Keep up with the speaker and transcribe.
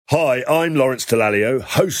Hi, I'm Lawrence Dallaglio,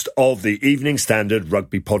 host of the Evening Standard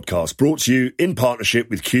Rugby Podcast, brought to you in partnership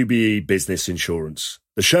with QBE Business Insurance.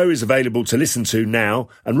 The show is available to listen to now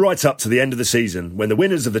and right up to the end of the season, when the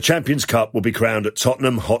winners of the Champions Cup will be crowned at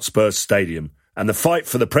Tottenham Hotspur Stadium, and the fight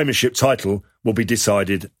for the Premiership title will be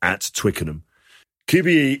decided at Twickenham.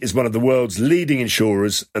 QBE is one of the world's leading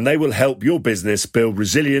insurers, and they will help your business build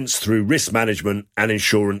resilience through risk management and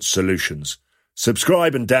insurance solutions.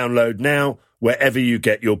 Subscribe and download now wherever you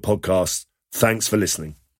get your podcasts. Thanks for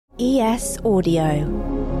listening. ES Audio.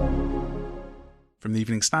 From the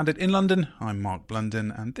Evening Standard in London, I'm Mark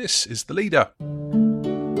Blunden, and this is The Leader. I'm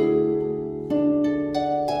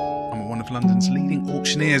one of London's leading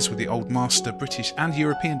auctioneers, with the Old Master British and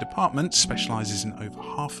European department specialises in over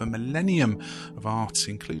half a millennium of art,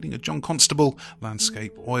 including a John Constable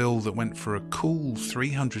landscape oil that went for a cool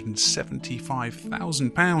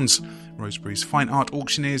 £375,000. Rosebery's Fine Art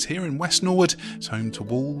Auctioneers here in West Norwood is home to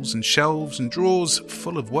walls and shelves and drawers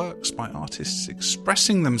full of works by artists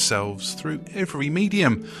expressing themselves through every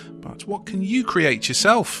medium. But what can you create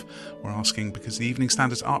yourself? We're asking because the Evening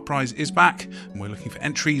Standard's Art Prize is back, and we're looking for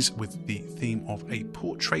entries with the theme of a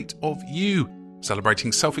portrait of you.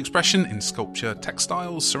 Celebrating self-expression in sculpture,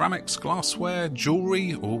 textiles, ceramics, glassware,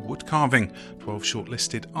 jewellery or wood carving. 12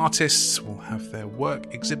 shortlisted artists will have their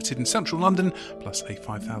work exhibited in central London, plus a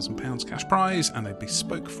 £5,000 cash prize and a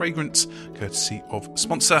bespoke fragrance, courtesy of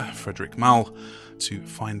sponsor Frederick Mull. To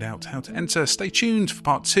find out how to enter, stay tuned for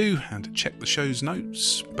part 2 and check the show's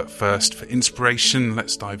notes. But first, for inspiration,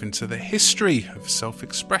 let's dive into the history of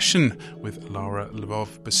self-expression with Lara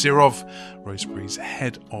Lvov-Basirov, Rosebery's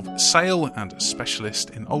head of sale and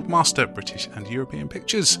specialist in Old Master British and European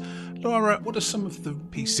pictures. Lara, what are some of the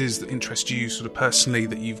pieces that interest you sort of personally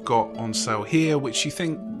that you've got on sale here, which you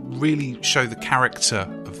think really show the character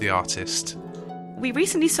of the artist? We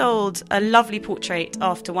recently sold a lovely portrait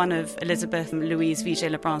after one of Elizabeth Louise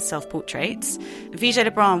Vigée-Lebrun's self-portraits.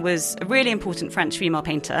 Vigée-Lebrun was a really important French female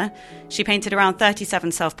painter. She painted around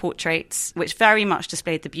 37 self-portraits, which very much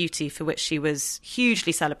displayed the beauty for which she was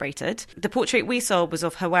hugely celebrated. The portrait we sold was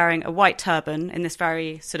of her wearing a white turban in this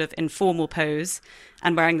very sort of informal pose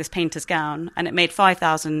and wearing this painter's gown, and it made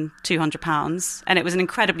 £5,200, and it was an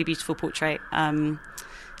incredibly beautiful portrait.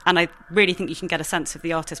 And I really think you can get a sense of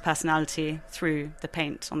the artist's personality through the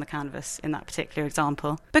paint on the canvas in that particular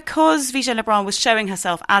example. Because Vigée-Lebrun was showing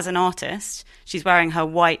herself as an artist, she's wearing her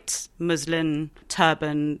white muslin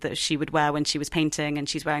turban that she would wear when she was painting, and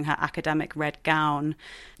she's wearing her academic red gown.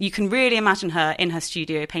 You can really imagine her in her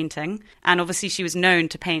studio painting. And obviously she was known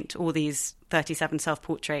to paint all these 37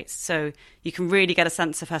 self-portraits, so you can really get a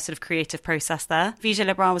sense of her sort of creative process there.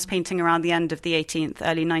 Vigée-Lebrun was painting around the end of the 18th,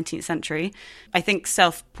 early 19th century. I think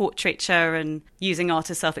self-portraiture and using art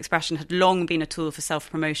as self-expression had long been a tool for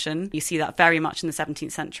self-promotion. You see that very much in the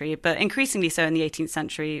 17th century, but increasingly so in the 18th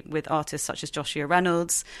century with artists such as Joshua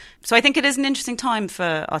Reynolds. So I think it is an interesting time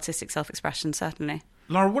for artistic self-expression, certainly.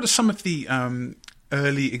 Lara, what are some of the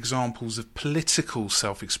early examples of political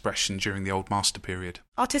self-expression during the Old Master period?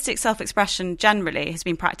 Artistic self-expression generally has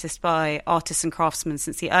been practiced by artists and craftsmen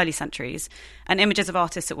since the early centuries, and images of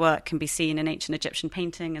artists at work can be seen in ancient Egyptian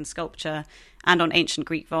painting and sculpture and on ancient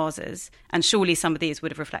Greek vases, and surely some of these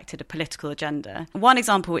would have reflected a political agenda. One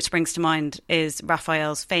example which springs to mind is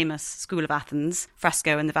Raphael's famous School of Athens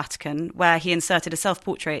fresco in the Vatican, where he inserted a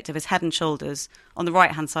self-portrait of his head and shoulders on the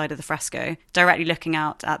right-hand side of the fresco, directly looking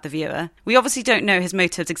out at the viewer. We obviously don't know his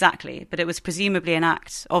motives exactly, but it was presumably an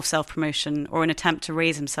act of self-promotion or an attempt to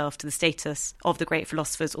raise himself to the status of the great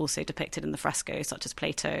philosophers also depicted in the fresco, such as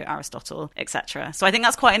Plato, Aristotle, etc. So I think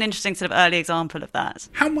that's quite an interesting sort of early example of that.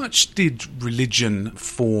 How much did religion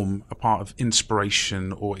form a part of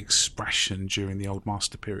inspiration or expression during the Old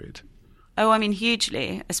Master period? Oh, I mean,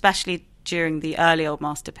 hugely, especially during the early Old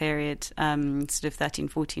Master period, sort of 13,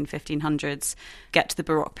 14, 1500s, get to the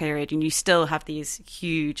Baroque period, and you still have these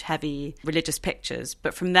huge, heavy religious pictures.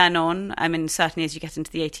 But from then on, I mean, certainly as you get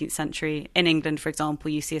into the 18th century, in England, for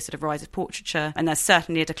example, you see a sort of rise of portraiture, and there's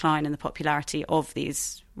certainly a decline in the popularity of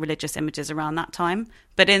these religious images around that time.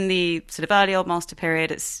 But in the sort of early Old Master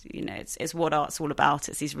period, it's what art's all about.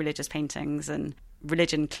 It's these religious paintings, and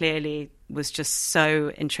religion clearly was just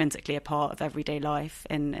so intrinsically a part of everyday life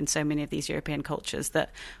in so many of these European cultures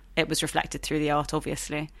that it was reflected through the art,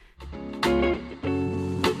 obviously.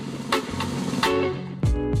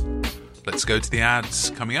 Let's go to the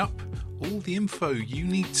ads. Coming up, all the info you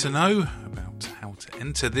need to know about how to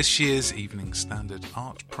enter this year's Evening Standard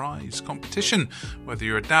Art Prize competition. Whether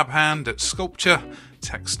you're a dab hand at sculpture,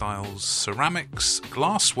 textiles, ceramics,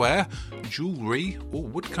 glassware, jewellery or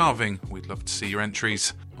wood carving, we'd love to see your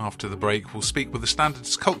entries. After the break, we'll speak with the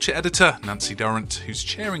Standard's culture editor, Nancy Durrant, who's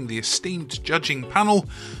chairing the esteemed judging panel.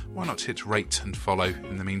 Why not hit rate and follow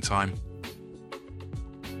in the meantime?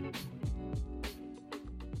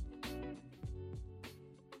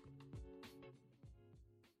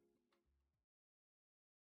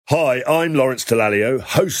 Hi, I'm Lawrence Dallaglio,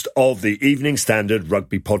 host of the Evening Standard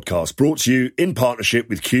Rugby Podcast, brought to you in partnership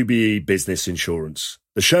with QBE Business Insurance.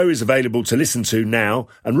 The show is available to listen to now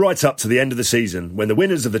and right up to the end of the season, when the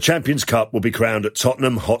winners of the Champions Cup will be crowned at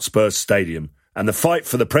Tottenham Hotspur Stadium, and the fight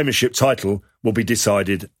for the Premiership title will be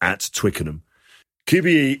decided at Twickenham.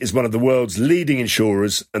 QBE is one of the world's leading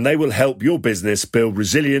insurers, and they will help your business build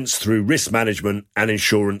resilience through risk management and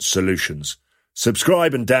insurance solutions.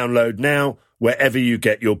 Subscribe and download now wherever you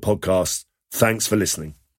get your podcasts. Thanks for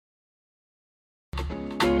listening.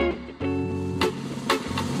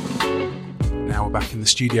 Now we're back in the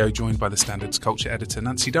studio, joined by the Standard's culture editor,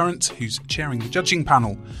 Nancy Durrant, who's chairing the judging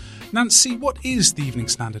panel. Nancy, what is the Evening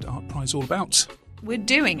Standard Art Prize all about? We're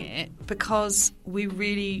doing it because we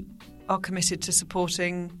really are committed to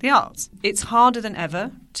supporting the arts. It's harder than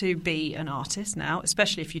ever to be an artist now,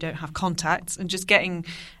 especially if you don't have contacts, and just getting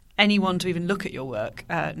anyone to even look at your work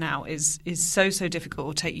now is so difficult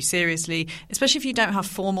or take you seriously, especially if you don't have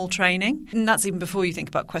formal training. And that's even before you think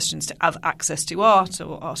about questions to have access to art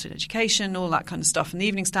or art in education, all that kind of stuff. And the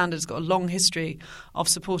Evening Standard's got a long history of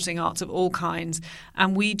supporting arts of all kinds.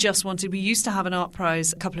 And we used to have an art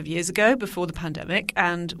prize a couple of years ago before the pandemic,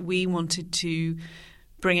 and we wanted to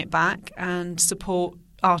bring it back and support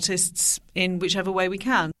artists in whichever way we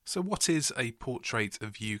can. So what is a portrait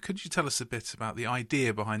of you? Could you tell us a bit about the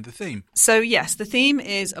idea behind the theme? So yes, the theme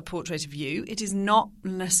is a portrait of you. It is not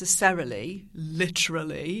necessarily,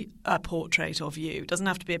 literally, a portrait of you. It doesn't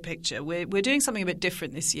have to be a picture. We're doing something a bit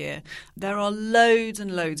different this year. There are loads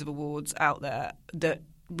and loads of awards out there that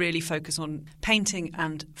really focus on painting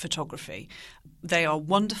and photography. They are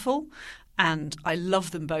wonderful and I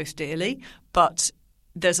love them both dearly, but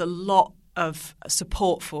there's a lot of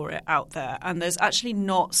support for it out there, and there's actually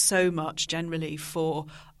not so much generally for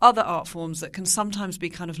other art forms that can sometimes be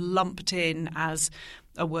kind of lumped in as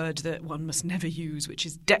a word that one must never use, which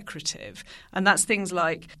is decorative. And that's things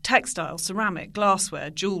like textile, ceramic, glassware,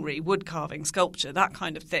 jewellery, wood carving, sculpture, that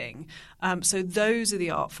kind of thing. So those are the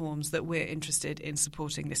art forms that we're interested in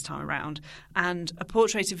supporting this time around. And a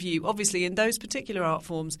portrait of you, obviously in those particular art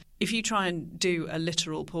forms, if you try and do a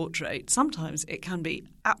literal portrait, sometimes it can be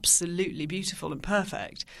absolutely beautiful and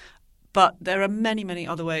perfect. But there are many, many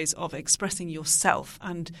other ways of expressing yourself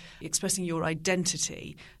and expressing your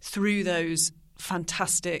identity through those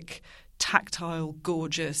fantastic, tactile,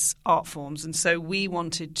 gorgeous art forms. And so we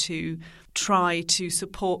wanted to try to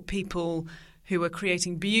support people who are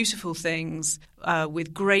creating beautiful things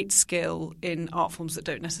with great skill in art forms that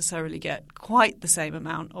don't necessarily get quite the same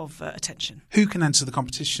amount of attention. Who can enter the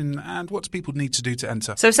competition, and what do people need to do to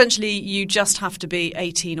enter? So essentially you just have to be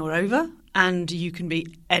 18 or over, and you can be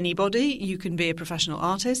anybody. You can be a professional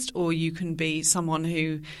artist, or you can be someone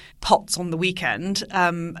who pots on the weekend,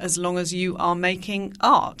 as long as you are making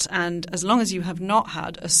art and as long as you have not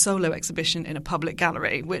had a solo exhibition in a public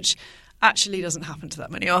gallery, which actually doesn't happen to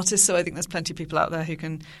that many artists. So I think there's plenty of people out there who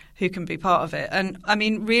can be part of it. And I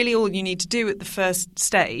mean, really all you need to do at the first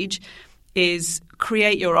stage is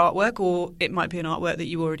create your artwork, or it might be an artwork that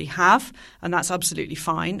you already have, and that's absolutely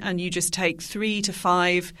fine. And you just take 3 to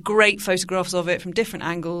 5 great photographs of it from different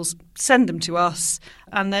angles, send them to us,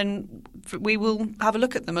 and then we will have a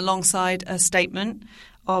look at them alongside a statement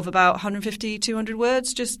of about 150, 200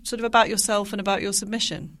 words, just sort of about yourself and about your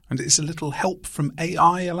submission. And is a little help from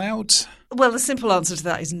AI allowed? Well, the simple answer to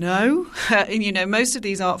that is no. Most of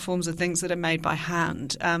these art forms are things that are made by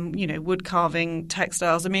hand. Wood carving,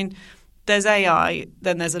 textiles. I mean, there's AI,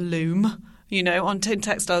 then there's a loom. On tin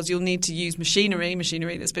textiles, you'll need to use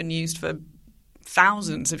machinery that's been used for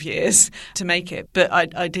thousands of years to make it. But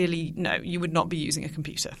ideally, no, you would not be using a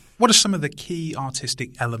computer. What are some of the key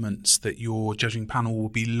artistic elements that your judging panel will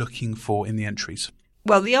be looking for in the entries?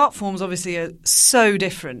 Well, the art forms obviously are so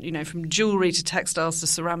different. From jewellery to textiles to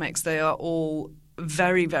ceramics, they are all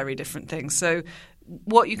very, very different things. So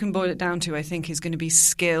what you can boil it down to, I think, is going to be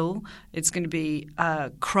skill. It's going to be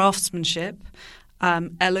craftsmanship.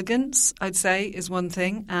 Elegance, I'd say, is one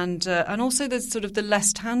thing. And also there's sort of the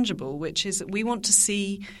less tangible, which is that we want to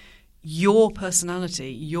see your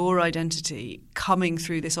personality, your identity coming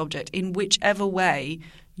through this object in whichever way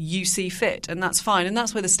you see fit. And that's fine. And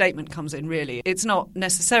that's where the statement comes in, really. It's not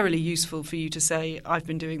necessarily useful for you to say, I've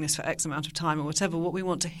been doing this for X amount of time or whatever. What we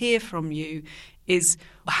want to hear from you is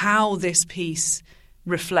how this piece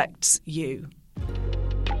reflects you.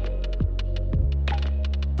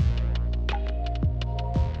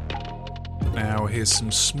 Now here's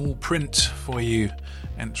some small print for you.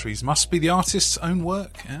 Entries must be the artist's own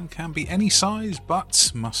work and can be any size,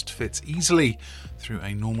 but must fit easily through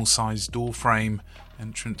a normal size door frame.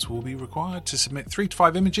 Entrants will be required to submit 3 to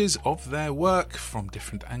 5 images of their work from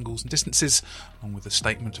different angles and distances, along with a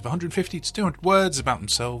statement of 150 to 200 words about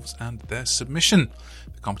themselves and their submission.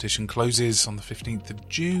 The competition closes on the 15th of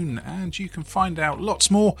June, and you can find out lots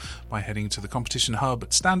more by heading to the competition hub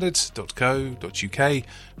at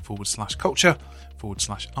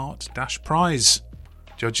standard.co.uk/culture/art-prize.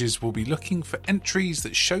 Judges will be looking for entries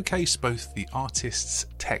that showcase both the artist's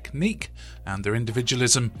technique and their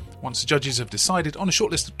individualism. Once the judges have decided on a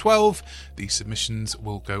shortlist of 12, the submissions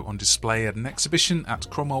will go on display at an exhibition at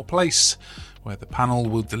Cromwell Place, where the panel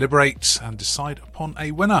will deliberate and decide upon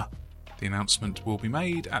a winner. The announcement will be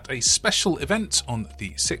made at a special event on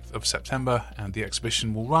the 6th of September, and the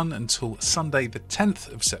exhibition will run until Sunday the 10th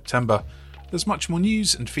of September. There's much more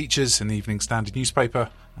news and features in the Evening Standard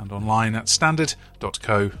newspaper and online at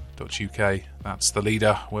standard.co.uk. That's the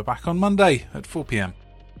leader. We're back on Monday at 4 p.m.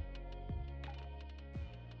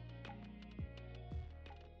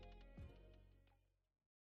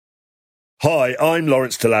 Hi, I'm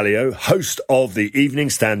Lawrence Dallaglio, host of the Evening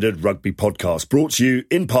Standard Rugby Podcast, brought to you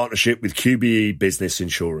in partnership with QBE Business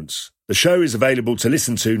Insurance. The show is available to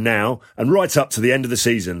listen to now and right up to the end of the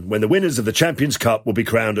season, when the winners of the Champions Cup will be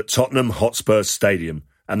crowned at Tottenham Hotspur Stadium,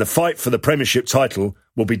 and the fight for the Premiership title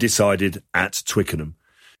will be decided at Twickenham.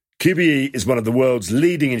 QBE is one of the world's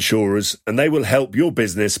leading insurers, and they will help your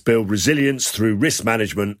business build resilience through risk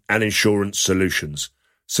management and insurance solutions.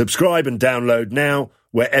 Subscribe and download now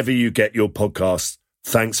wherever you get your podcasts.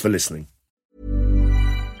 Thanks for listening.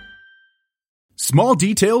 Small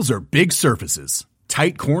details are big surfaces.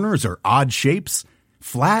 Tight corners are odd shapes.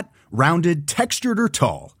 Flat, rounded, textured, or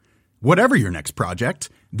tall. Whatever your next project,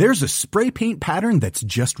 there's a spray paint pattern that's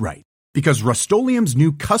just right. Because Rust-Oleum's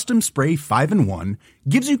new Custom Spray 5-in-1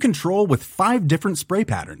 gives you control with 5 different spray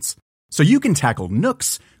patterns. So you can tackle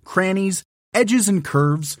nooks, crannies, edges, and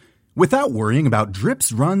curves without worrying about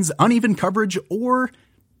drips, runs, uneven coverage, or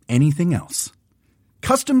anything else.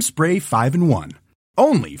 Custom Spray 5-in-1.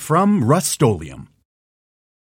 Only from Rust-Oleum.